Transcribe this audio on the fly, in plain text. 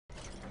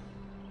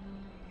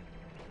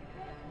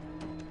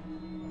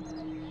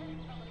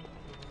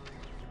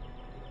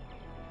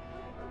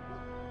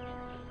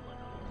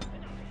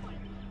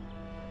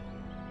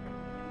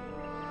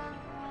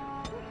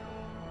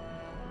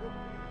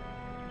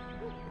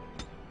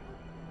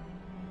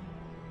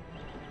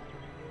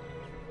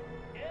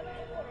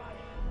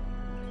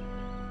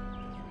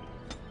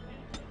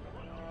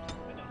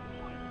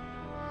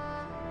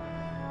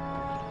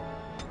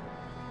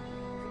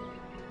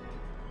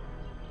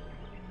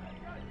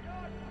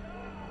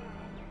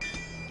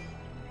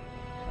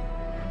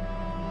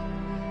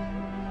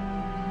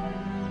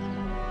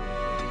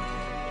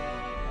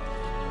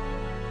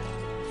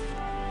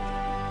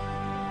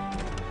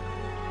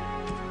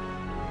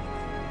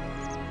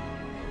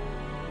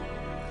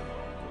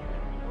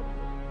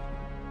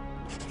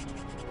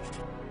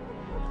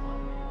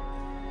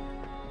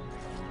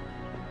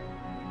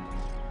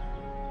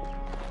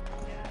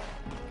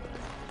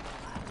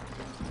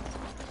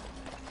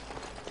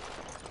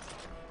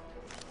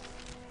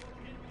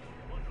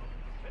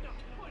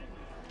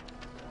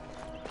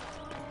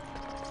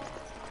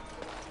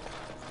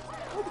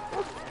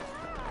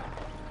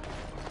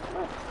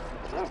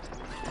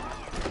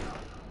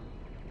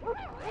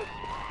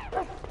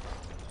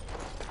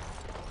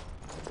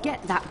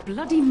Get that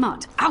bloody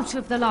mutt out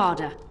of the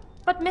larder.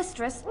 But,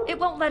 mistress, it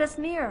won't let us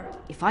near.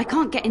 If I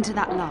can't get into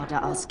that larder,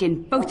 I'll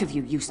skin both of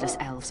you useless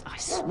elves, I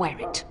swear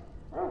it.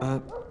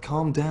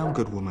 Calm down,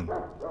 good woman.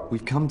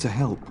 We've come to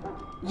help.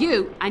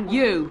 You and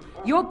you.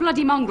 Your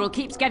bloody mongrel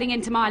keeps getting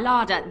into my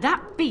larder.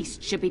 That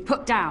beast should be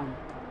put down.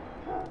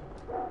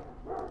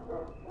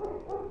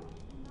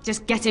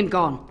 Just get him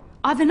gone.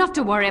 I've enough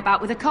to worry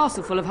about with a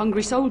castle full of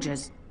hungry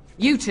soldiers.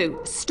 You two,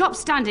 stop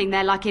standing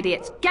there like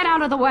idiots. Get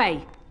out of the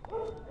way.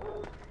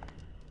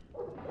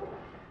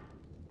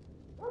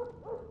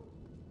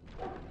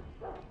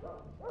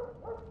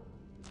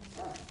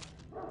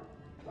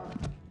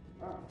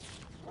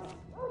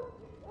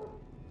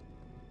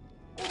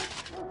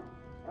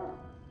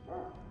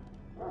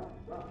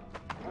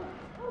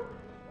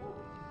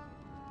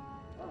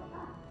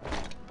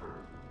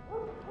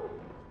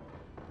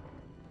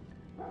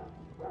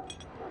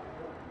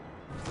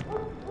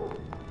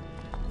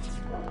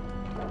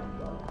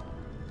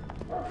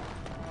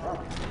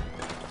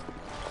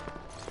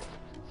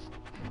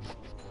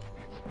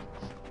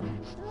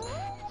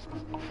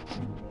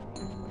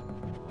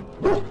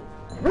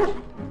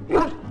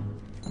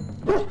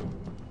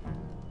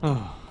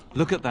 Oh,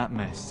 look at that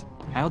mess.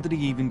 How did he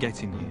even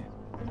get in here?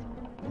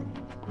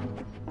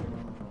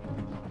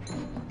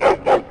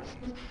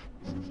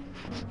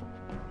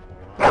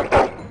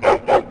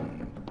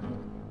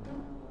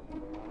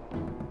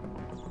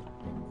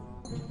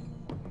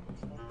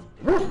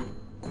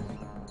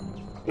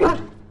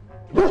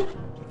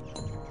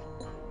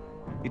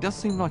 He does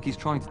seem like he's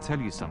trying to tell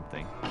you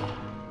something.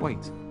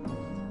 Wait,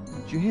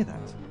 did you hear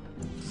that?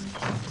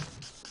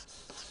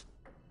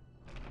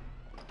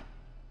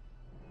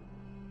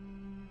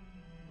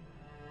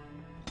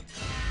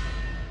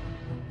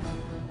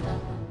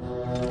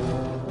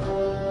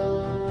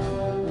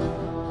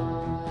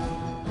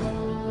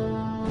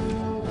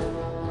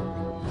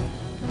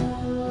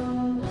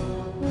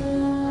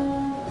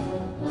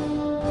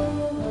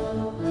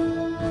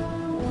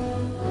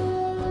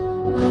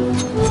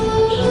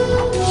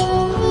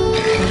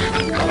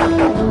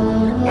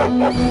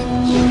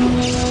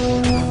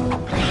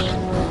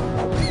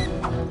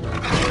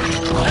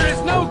 There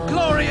is no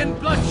glory in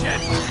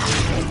bloodshed!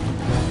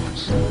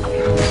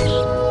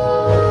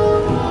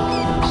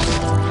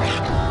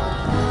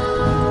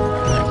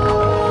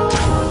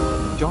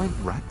 Giant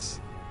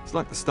rats? It's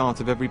like the start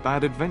of every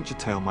bad adventure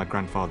tale my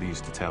grandfather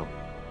used to tell.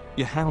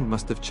 Your hound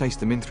must have chased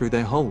them in through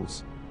their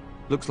holes.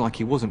 Looks like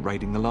he wasn't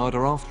raiding the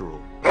larder after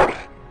all.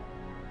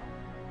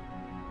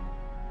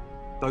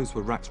 Those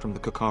were rats from the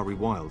Kokari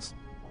Wilds.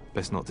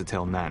 Best not to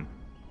tell Nan.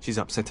 She's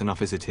upset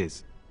enough as it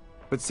is.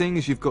 But seeing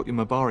as you've got your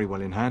Mabari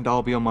well in hand,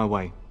 I'll be on my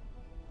way.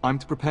 I'm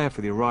to prepare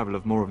for the arrival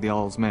of more of the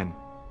Isle's men.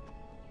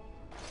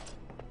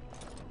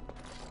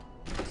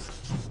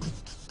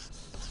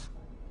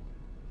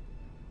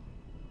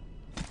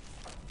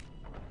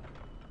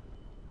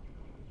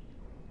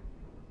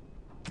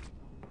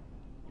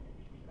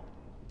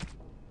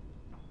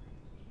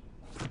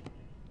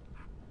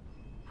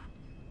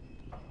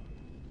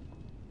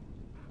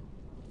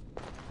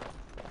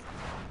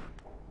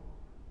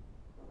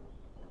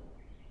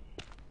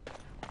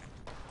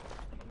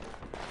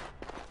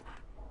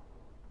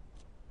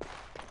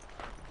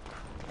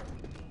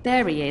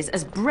 There he is,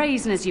 as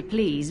brazen as you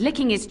please,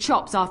 licking his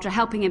chops after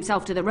helping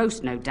himself to the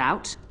roast, no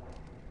doubt.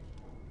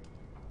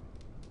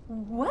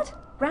 What?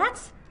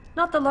 Rats?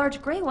 Not the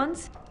large grey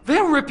ones.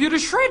 They'll rip you to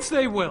shreds,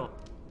 they will!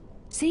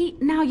 See,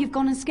 now you've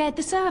gone and scared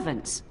the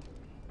servants.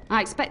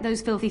 I expect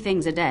those filthy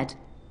things are dead.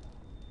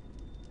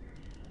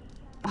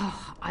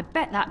 Oh, I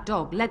bet that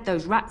dog led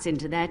those rats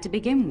into there to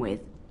begin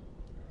with.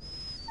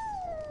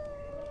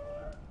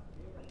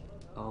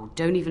 Oh,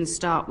 don't even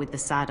start with the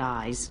sad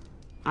eyes.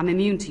 I'm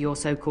immune to your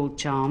so-called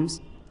charms.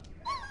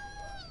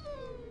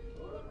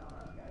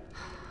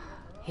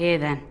 Here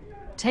then,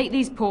 take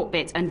these pork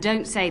bits and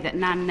don't say that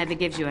Nan never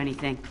gives you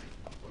anything.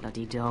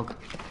 Bloody dog.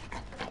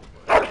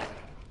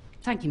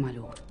 Thank you, my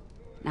lord.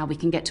 Now we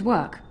can get to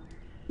work.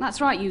 That's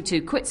right, you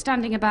two. Quit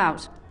standing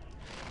about.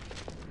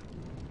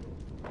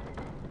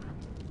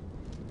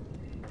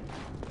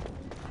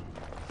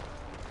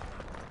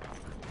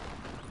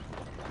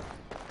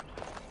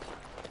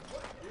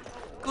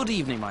 Good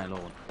evening, my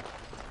lord.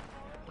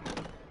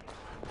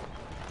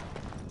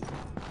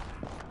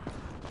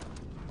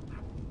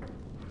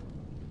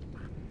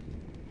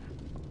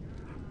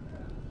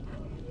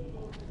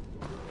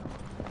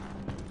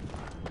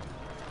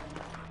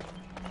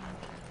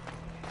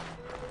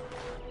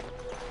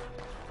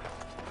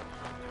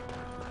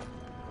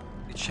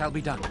 It shall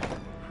be done.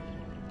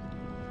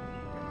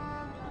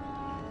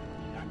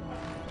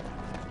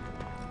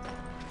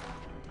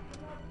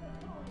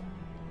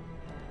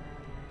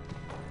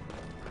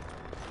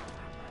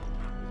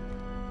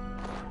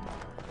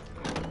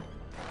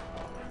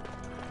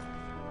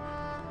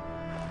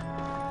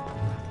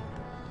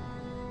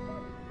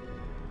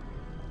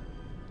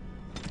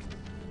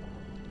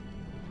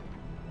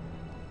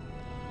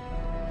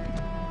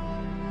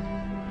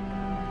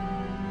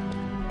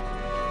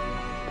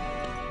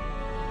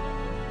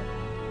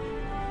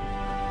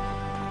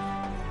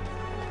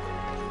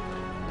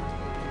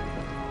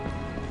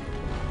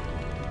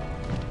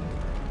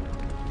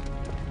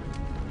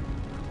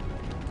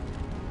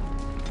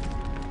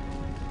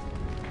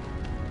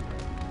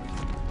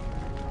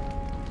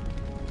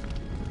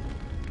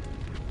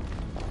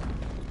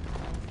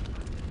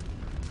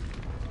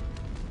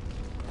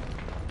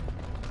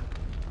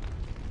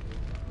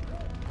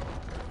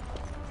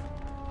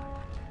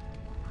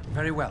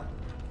 Very well.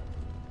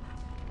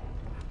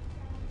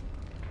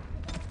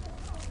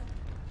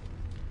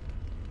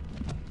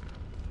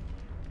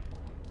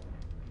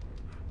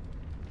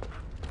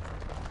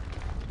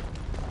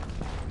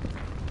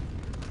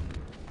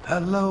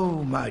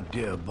 Hello, my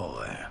dear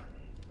boy.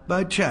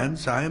 By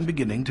chance, I am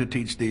beginning to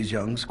teach these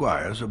young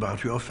squires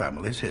about your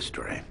family's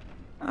history.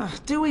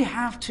 Do we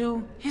have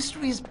to?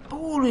 History is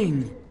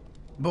boring.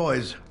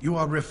 Boys, you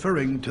are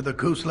referring to the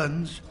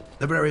Couslands,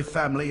 the very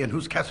family in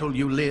whose castle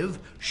you live.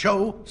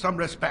 Show some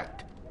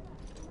respect.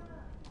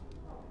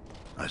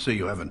 I see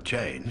you haven't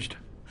changed.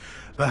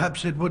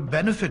 Perhaps it would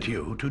benefit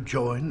you to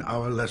join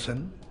our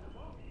lesson.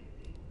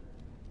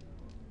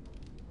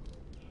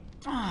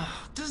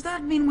 Does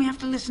that mean we have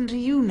to listen to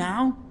you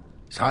now?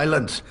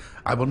 Silence!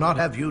 I will not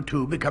have you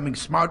two becoming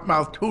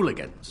smart-mouthed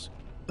hooligans.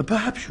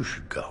 Perhaps you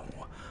should go.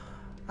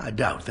 I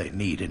doubt they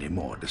need any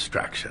more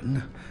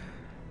distraction.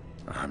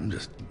 I'm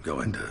just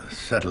going to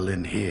settle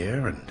in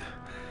here and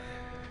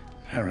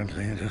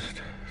apparently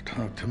just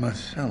talk to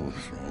myself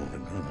for all the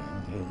good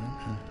I'm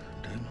doing.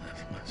 Don't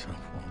let myself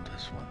all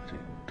this one do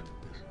this.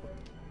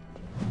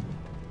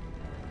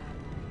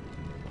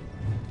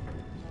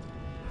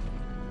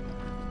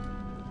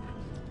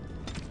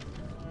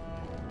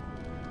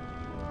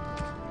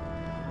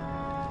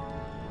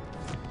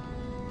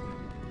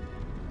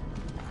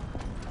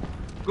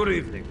 Good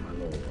evening, my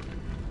lord.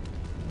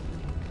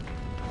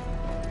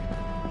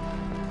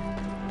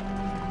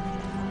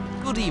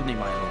 Good evening,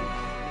 my lord.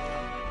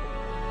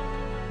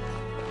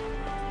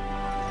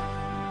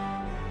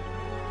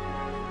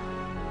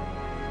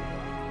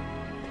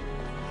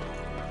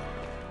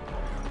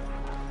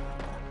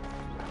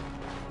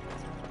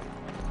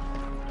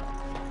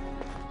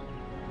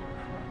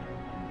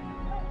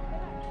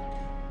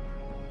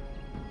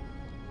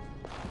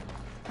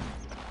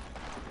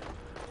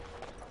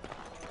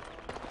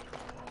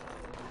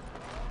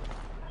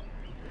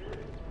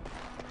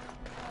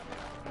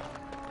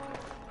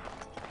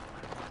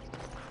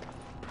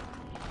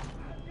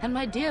 And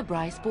my dear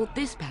Bryce bought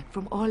this back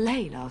from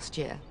Orlais last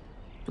year.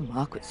 The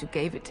Marquis who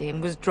gave it to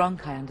him was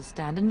drunk, I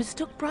understand, and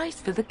mistook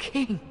Bryce for the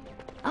king.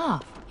 Ah,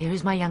 here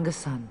is my younger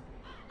son.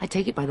 I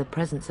take it by the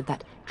presence of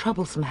that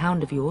troublesome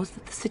hound of yours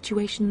that the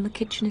situation in the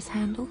kitchen is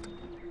handled?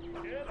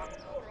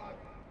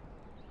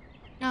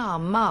 Ah,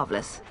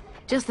 marvellous.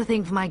 Just the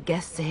thing for my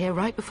guests to hear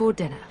right before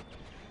dinner.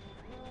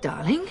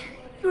 Darling,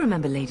 you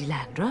remember Lady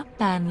Landra,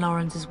 Ban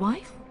Lawrence's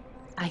wife?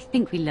 I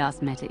think we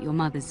last met at your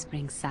mother's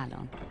spring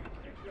salon.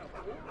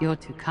 You're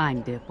too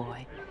kind, dear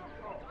boy.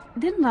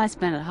 Didn't I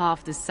spend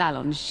half the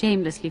salon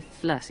shamelessly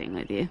flirting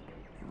with you?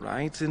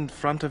 Right in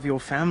front of your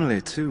family,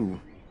 too.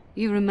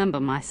 You remember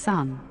my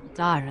son,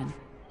 Dyron.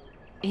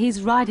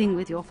 He's riding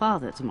with your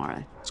father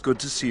tomorrow. It's good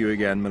to see you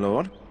again, my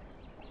lord.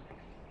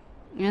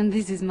 And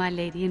this is my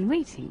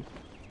lady-in-waiting,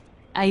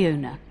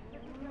 Iona.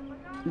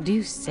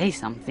 Do say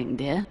something,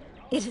 dear.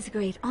 It is a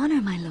great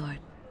honor, my lord.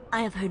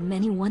 I have heard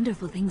many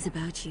wonderful things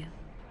about you.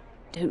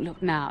 Don't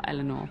look now,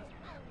 Eleanor.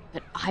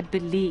 But I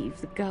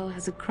believe the girl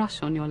has a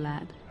crush on your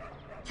lad.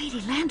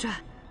 Lady Landra!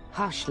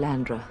 Hush,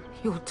 Landra.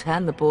 You'll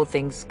turn the poor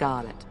thing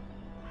scarlet.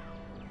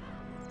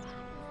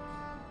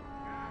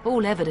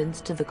 All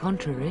evidence to the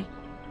contrary.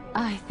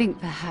 I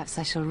think perhaps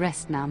I shall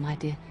rest now, my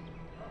dear.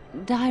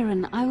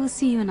 Dyron, I will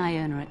see you and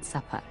Iona at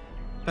supper.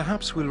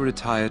 Perhaps we'll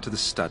retire to the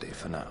study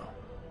for now.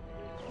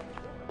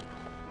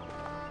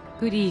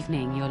 Good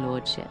evening, your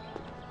lordship.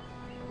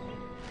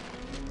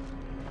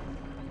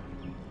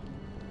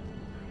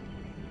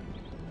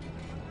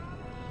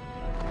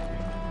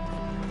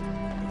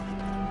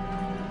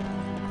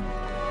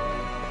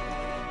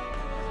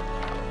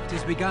 It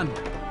is begun.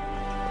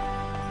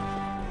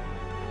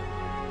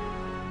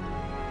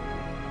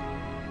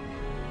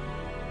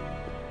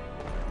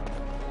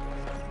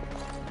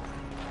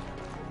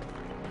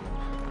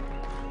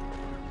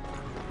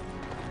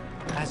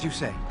 As you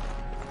say.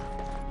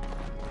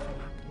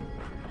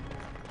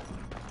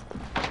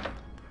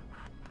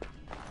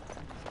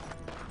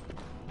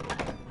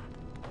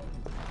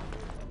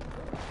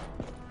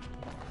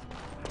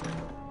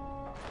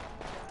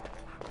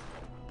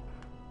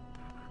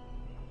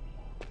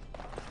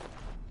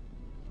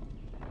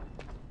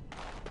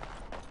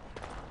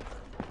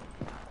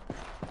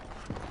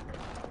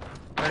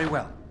 Very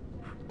well.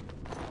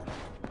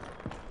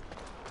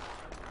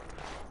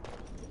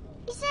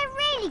 Is there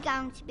really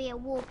going to be a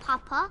war,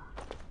 Papa?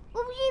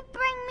 Will you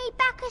bring me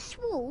back a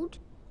sword?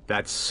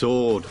 That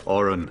sword,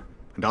 Oren.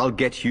 And I'll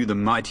get you the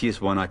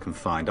mightiest one I can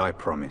find, I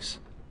promise.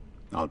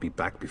 I'll be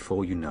back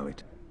before you know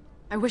it.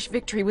 I wish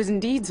victory was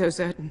indeed so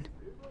certain.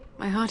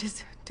 My heart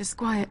is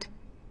disquiet.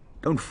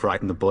 Don't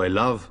frighten the boy,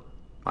 love.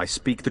 I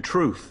speak the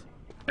truth.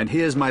 And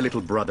here's my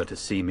little brother to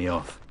see me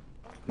off.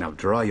 Now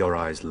dry your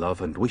eyes,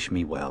 love, and wish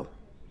me well.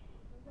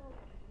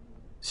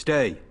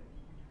 Stay.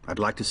 I'd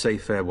like to say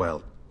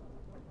farewell.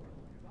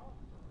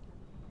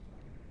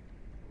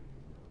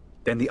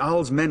 Then the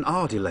Owl's men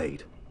are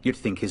delayed. You'd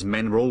think his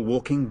men were all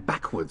walking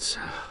backwards.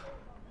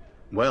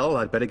 Well,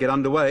 I'd better get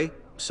underway.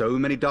 So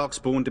many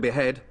darkspawn to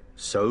behead,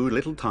 so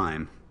little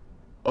time.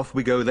 Off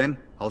we go then.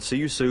 I'll see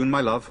you soon,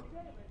 my love.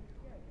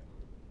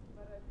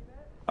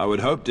 I would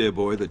hope, dear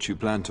boy, that you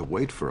plan to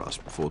wait for us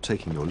before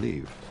taking your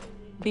leave.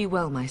 Be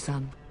well, my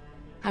son.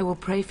 I will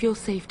pray for your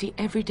safety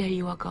every day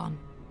you are gone.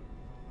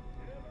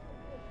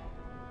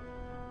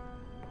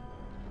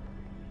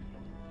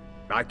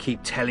 I keep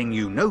telling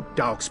you, no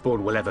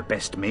darkspawn will ever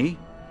best me.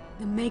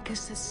 The Maker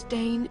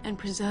sustain and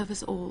preserve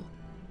us all.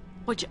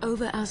 Watch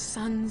over our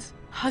sons,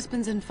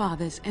 husbands and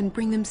fathers, and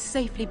bring them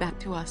safely back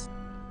to us.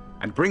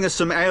 And bring us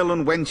some ale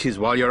and wenches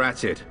while you're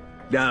at it.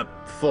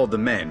 For the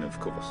men, of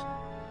course.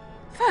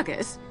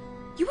 Fergus,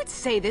 you would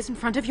say this in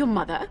front of your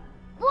mother?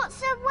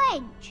 What's a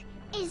wench?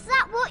 Is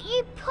that what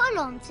you pull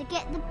on to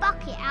get the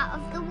bucket out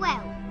of the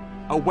well?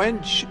 A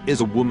wench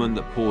is a woman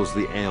that pours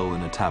the ale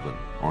in a tavern,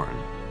 Orin.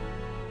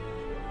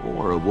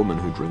 Or a woman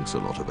who drinks a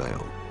lot of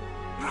ale.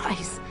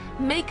 Bryce,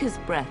 Maker's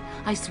breath.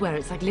 I swear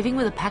it's like living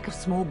with a pack of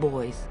small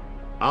boys.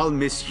 I'll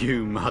miss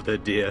you, Mother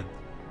dear.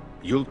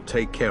 You'll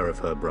take care of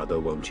her brother,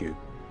 won't you?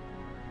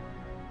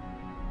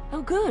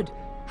 Oh, good.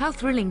 How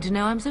thrilling to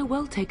know I'm so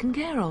well taken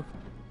care of.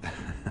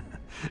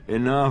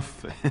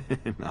 Enough,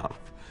 enough.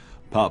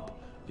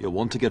 Pup, you'll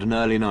want to get an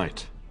early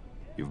night.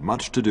 You've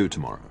much to do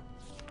tomorrow.